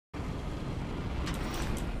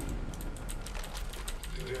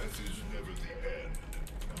Death is never the end,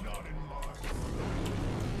 not in mine.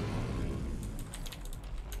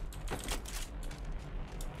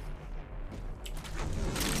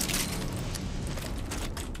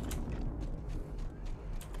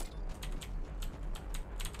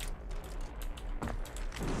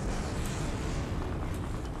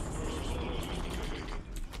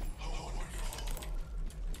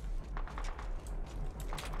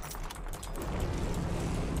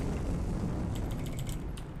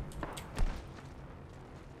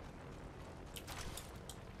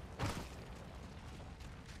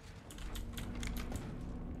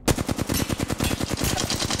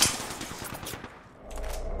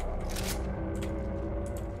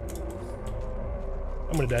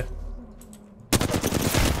 I'm gonna die.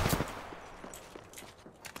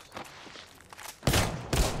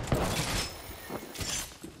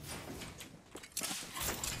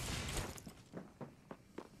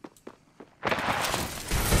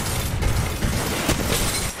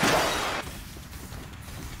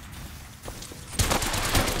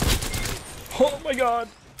 Oh my god!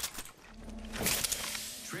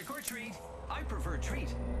 Trick or treat. I prefer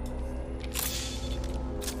treat.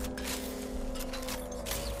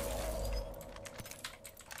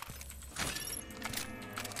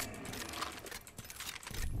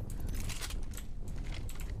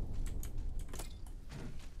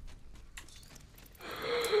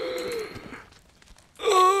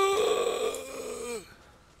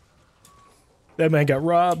 That man got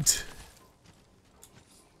robbed.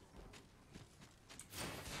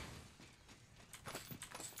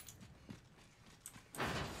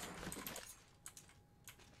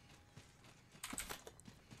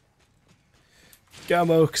 GaLm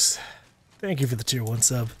Oaks, thank you for the tier 1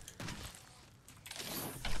 sub.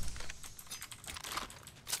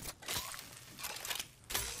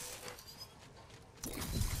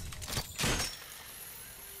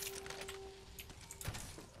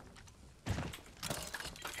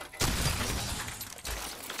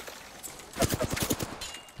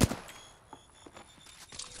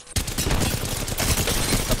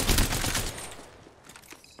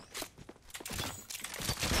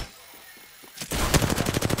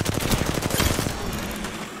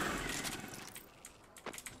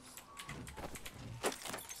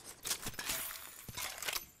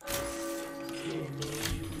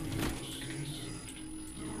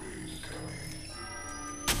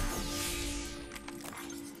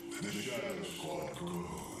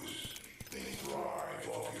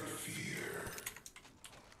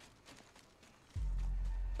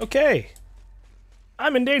 Okay.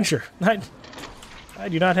 I'm in danger. I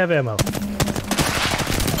do not have ammo.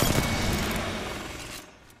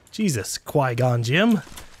 Jesus, Qui-Gon Jinn.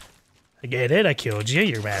 I get it, I killed you.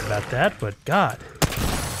 You're mad about that, but God.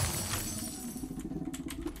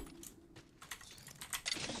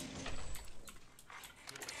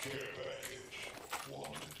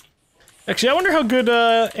 Actually, I wonder how good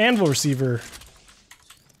Anvil Receiver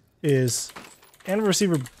is. Anvil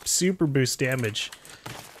Receiver super boost damage.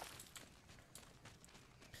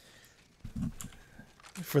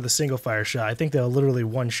 For the single fire shot. I think they'll literally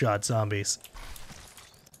one-shot zombies.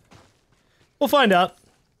 We'll find out.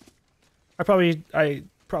 I probably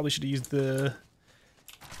should have used the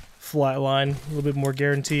flatline, a little bit more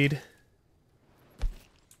guaranteed.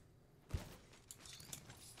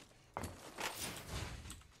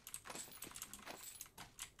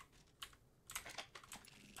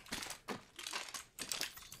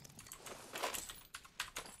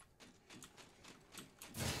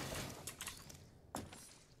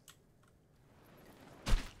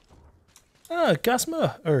 Ah,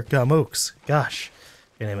 GaLm Oaks. Gosh,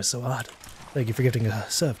 your name is so odd. Thank you for gifting a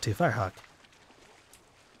sub to Firehawk.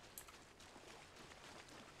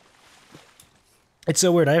 It's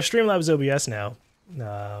so weird. I have Streamlabs OBS now,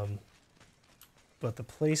 but the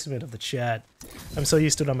placement of the chat, I'm so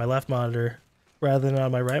used to it on my left monitor rather than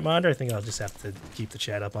on my right monitor. I think I'll just have to keep the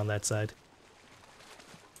chat up on that side.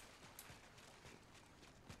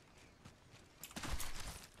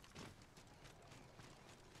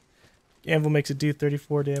 Anvil makes it do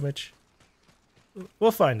 34 damage.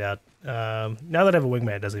 We'll find out. Now that I have a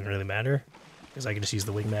wingman, it doesn't even really matter. Because I can just use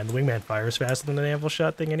the wingman. The wingman fires faster than an anvil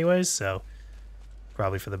shot thing anyways, so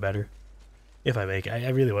probably for the better. If I make it. I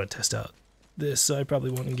really want to test out this, so I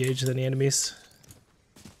probably won't engage any enemies.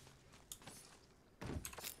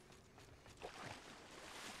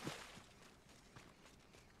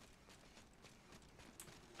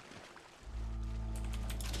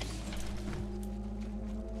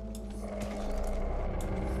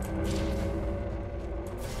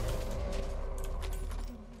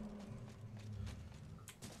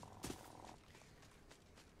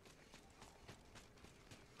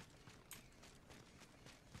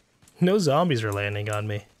 No zombies are landing on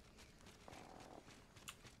me.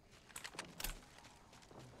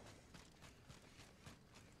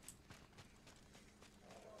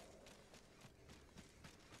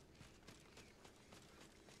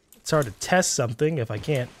 It's hard to test something if I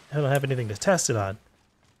don't have anything to test it on.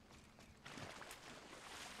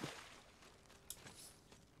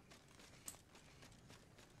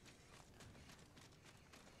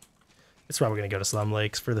 It's probably gonna go to Slum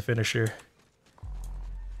Lakes for the finisher.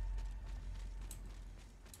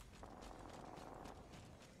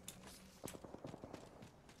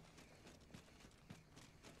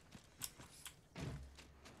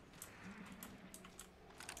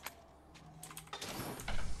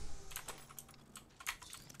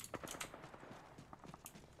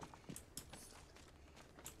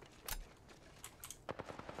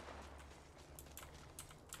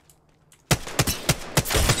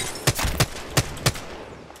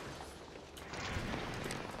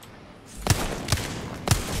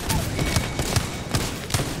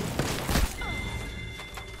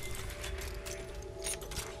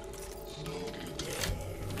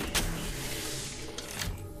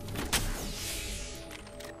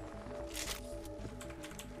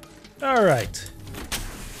 Alright.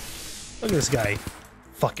 Look at this guy.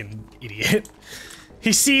 Fucking idiot.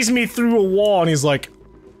 He sees me through a wall and he's like,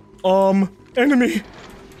 enemy.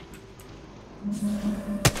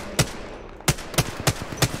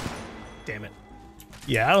 Damn it.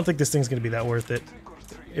 Yeah, I don't think this thing's gonna be that worth it.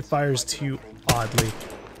 It fires too oddly.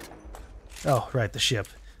 Oh, right, the ship.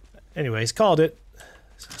 Anyways, called it.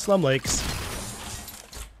 Slum Lakes.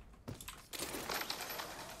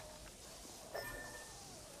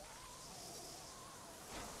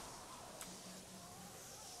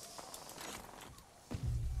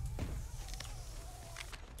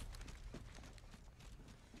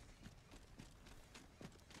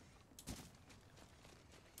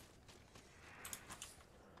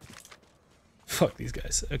 Fuck these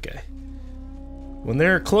guys. Okay. When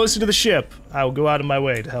they're closer to the ship, I will go out of my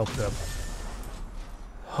way to help them.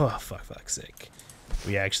 Oh, fuck's sake.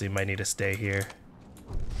 We actually might need to stay here.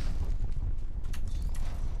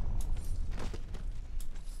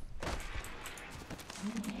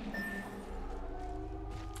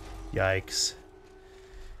 Yikes.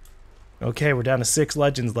 Okay, we're down to 6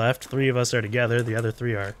 legends left. 3 of us are together. The other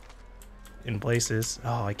 3 are in places.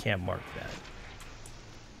 Oh, I can't mark that.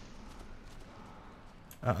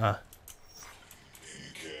 You can't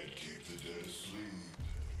keep the dead asleep.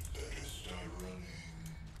 Better start running.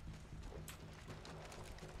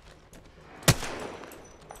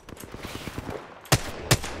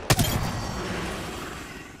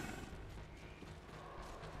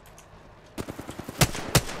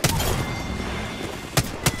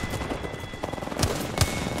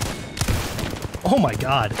 Oh my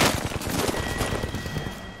god.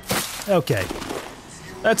 Okay.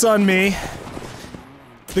 That's on me.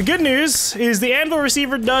 The good news is the anvil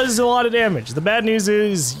receiver does a lot of damage. The bad news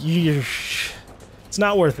is it's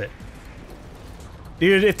not worth it.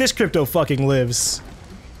 Dude, if this crypto fucking lives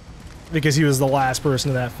because he was the last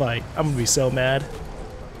person in that fight, I'm gonna be so mad.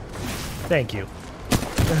 Thank you.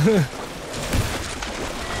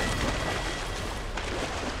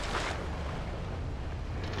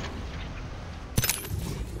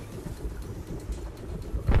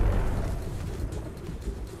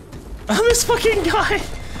 Oh, this fucking guy!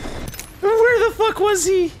 Where the fuck was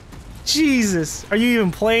he? Jesus. Are you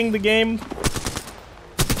even playing the game?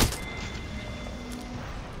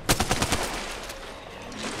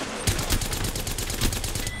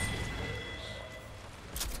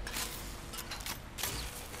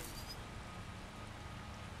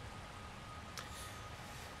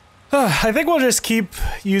 I think we'll just keep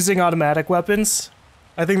using automatic weapons.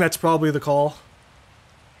 I think that's probably the call.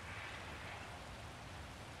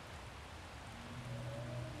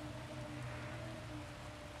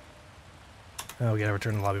 Oh, we gotta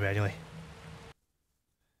return to the lobby manually.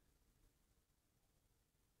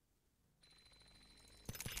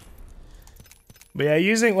 But yeah,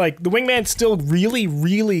 using, like, the wingman's still really,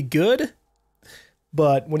 really good.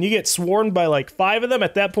 But when you get swarmed by, like, 5 of them,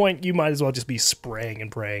 at that point, you might as well just be spraying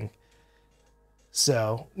and praying.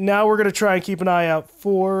 So, now we're gonna try and keep an eye out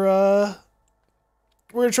for,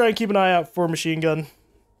 machine gun.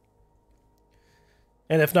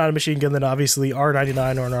 And if not a machine gun, then obviously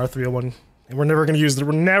R99 or an R301. And we're never gonna use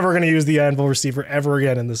the anvil receiver ever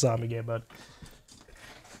again in the zombie game, bud.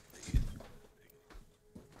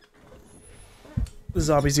 The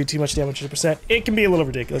zombies do too much damage to percent. It can be a little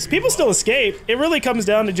ridiculous. People still escape. It really comes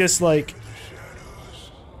down to just like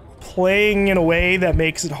playing in a way that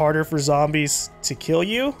makes it harder for zombies to kill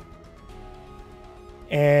you.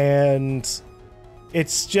 And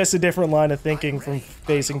It's just a different line of thinking from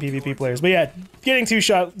facing PvP players. But yeah, getting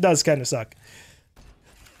two-shot does kind of suck.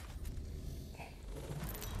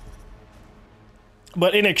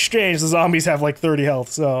 But in exchange, the zombies have like 30 health,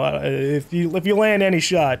 so if you land any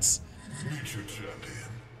shots... Meet your champion.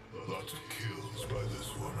 Lots of kills by this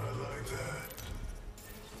one, I like that.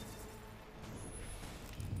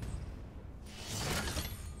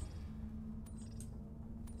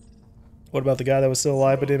 What about the guy that was still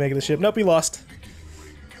alive but didn't make it to the ship? Nope, he lost.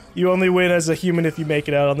 You only win as a human if you make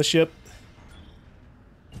it out on the ship.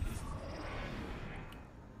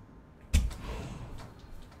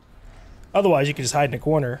 Otherwise, you can just hide in a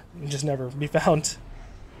corner and just never be found.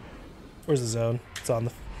 Where's the zone? It's on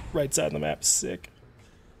the right side of the map. Sick.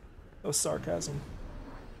 That was sarcasm.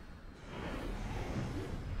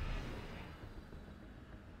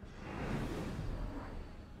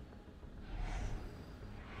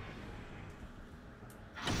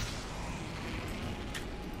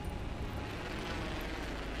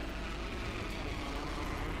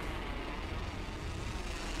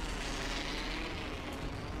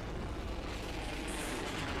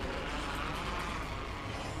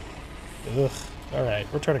 Ugh. Alright,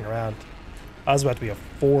 we're turning around. I was about to be a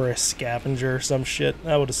forest scavenger or some shit.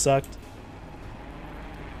 That would have sucked.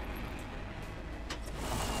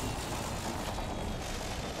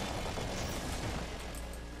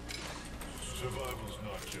 Survival's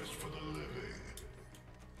not just for the living.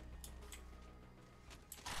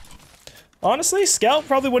 Honestly, Scout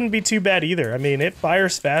probably wouldn't be too bad either. I mean, it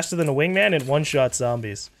fires faster than a wingman and one-shot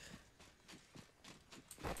zombies.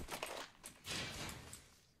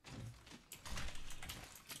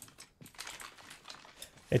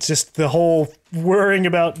 It's just the whole worrying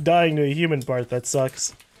about dying to a human part that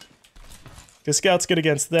sucks. Because Scout's good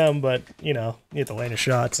against them, but, you know, you have to land your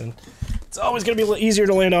shots, and it's always going to be easier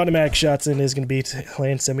to land automatic shots than it is going to be to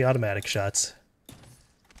land semi-automatic shots.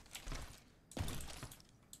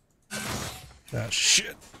 Oh,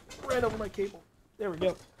 shit. Right over my cable. There we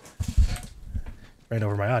go. Right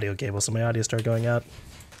over my audio cable, so my audio started going out.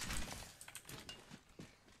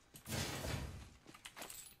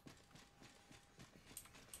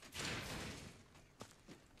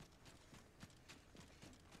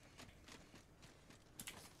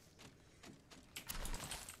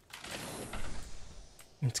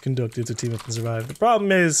 It's conducted to team up and survive. The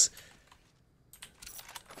problem is,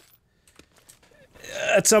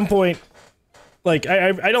 at some point, like,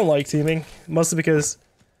 I don't like teaming, mostly because,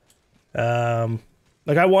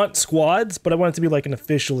 like, I want squads, but I want it to be, like, an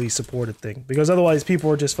officially supported thing, because otherwise people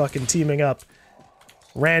are just fucking teaming up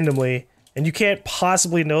randomly, and you can't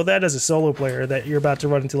possibly know that as a solo player, that you're about to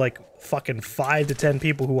run into, like, fucking 5 to 10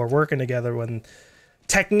 people who are working together when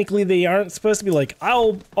technically they aren't supposed to be. Like,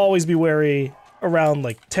 I'll always be wary around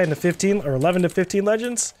like 10 to 15 or 11 to 15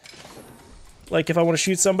 legends. Like if I want to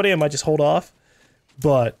shoot somebody, I might just hold off.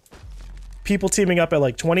 But people teaming up at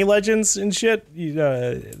like 20 legends and shit,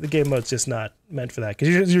 the game mode's just not meant for that.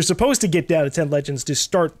 Because you're supposed to get down to 10 legends to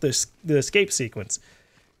start the escape sequence.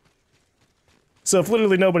 So if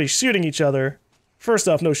literally nobody's shooting each other, first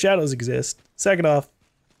off, no shadows exist. Second off,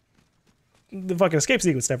 the fucking escape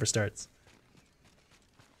sequence never starts.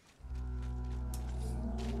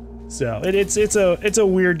 So it's a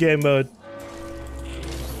weird game mode.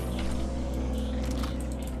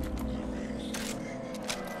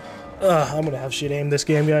 I'm gonna have shit aim this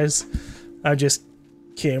game, guys. I just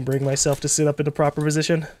can't bring myself to sit up in the proper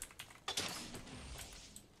position.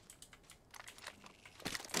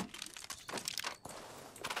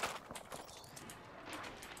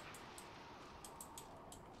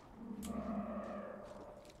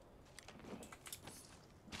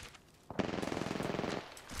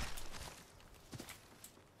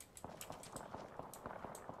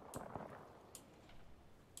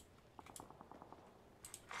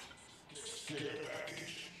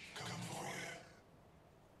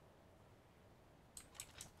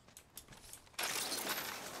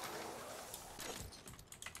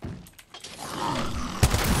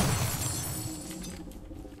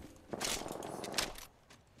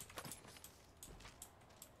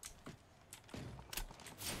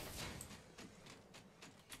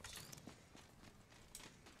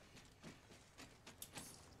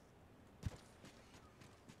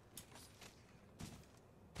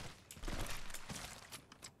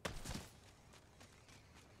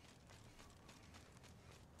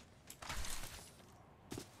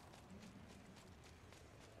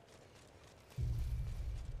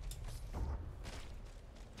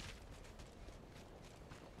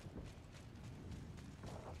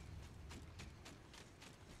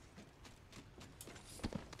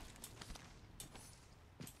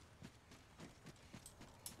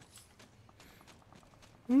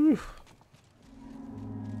 Ooh.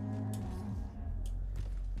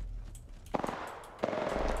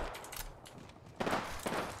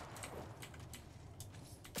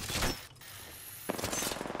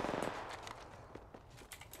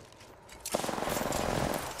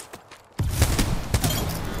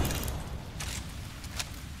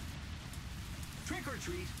 Trick or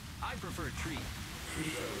treat? I prefer treat.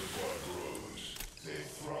 Shadow Squad grows. They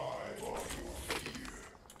thrive off your fear.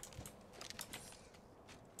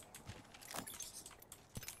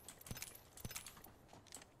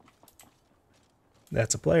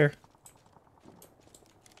 That's a player.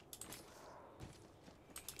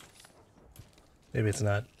 Maybe it's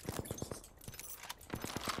not.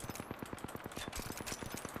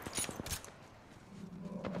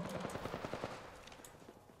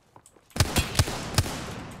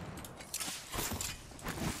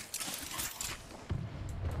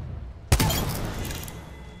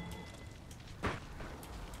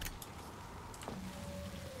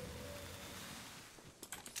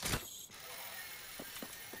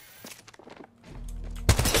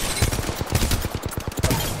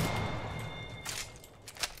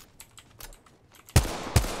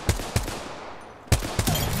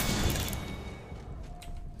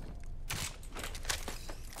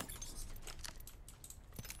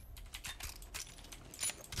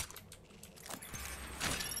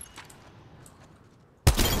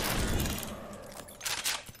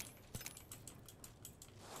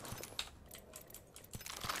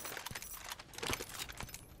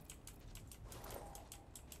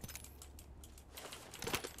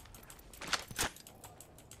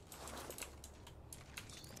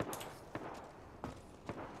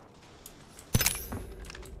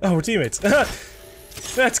 Oh, we're teammates.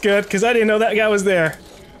 That's good, because I didn't know that guy was there.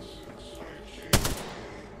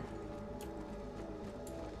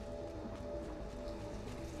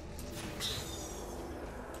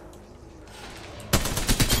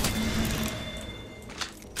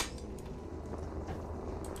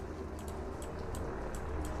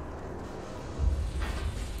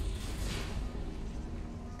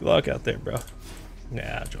 Good luck out there, bro. Nah,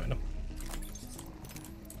 I'll join him.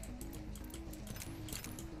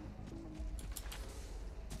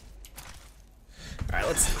 Alright,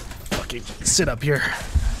 let's fucking sit up here.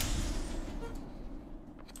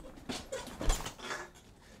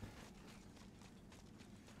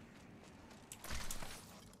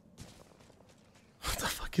 What the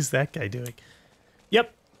fuck is that guy doing?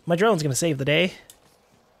 Yep, my drone's gonna save the day.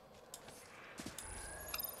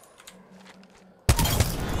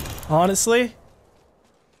 Honestly,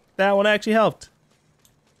 that one actually helped.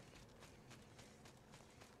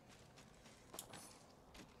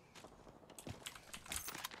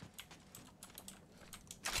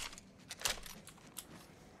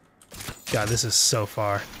 God, this is so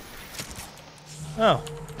far. Oh.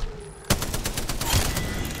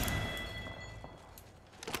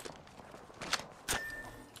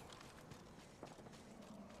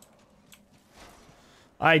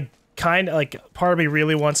 I kind of, like, part of me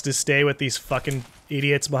really wants to stay with these fucking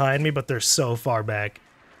idiots behind me, but they're so far back.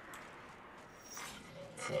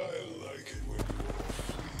 I like it when you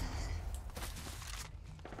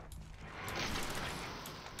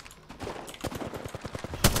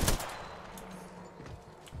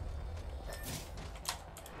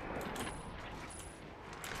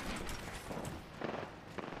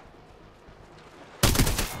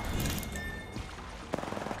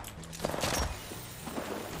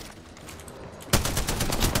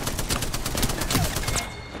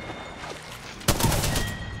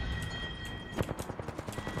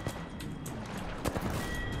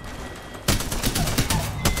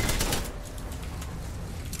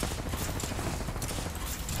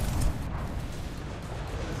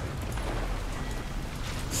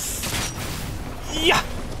Yeah!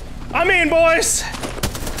 I'm in, boys!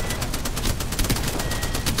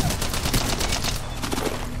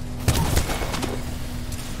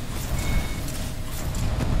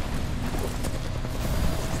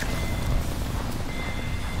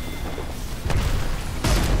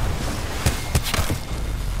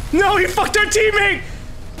 No, he fucked our teammate!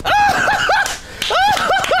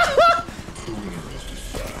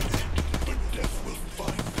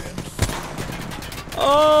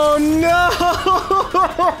 Oh no!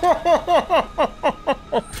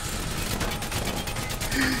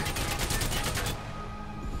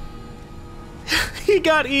 He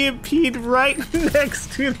got EMP'd right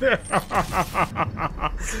next to them. You are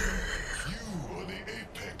the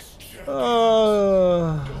apex champion.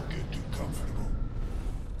 Don't get too comfortable.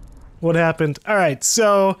 What happened? Alright,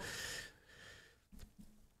 so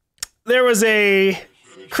there was a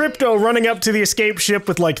crypto running up to the escape ship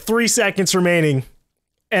with like 3 seconds remaining.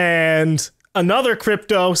 and another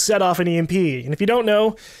crypto set off an EMP. And if you don't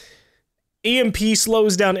know, EMP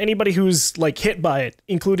slows down anybody who's like hit by it,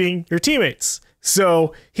 including your teammates.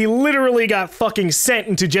 So he literally got fucking sent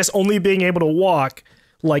into just only being able to walk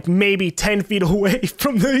like maybe 10 feet away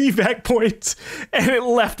from the evac point, and it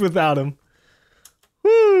left without him.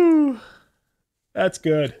 Woo! That's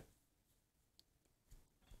good.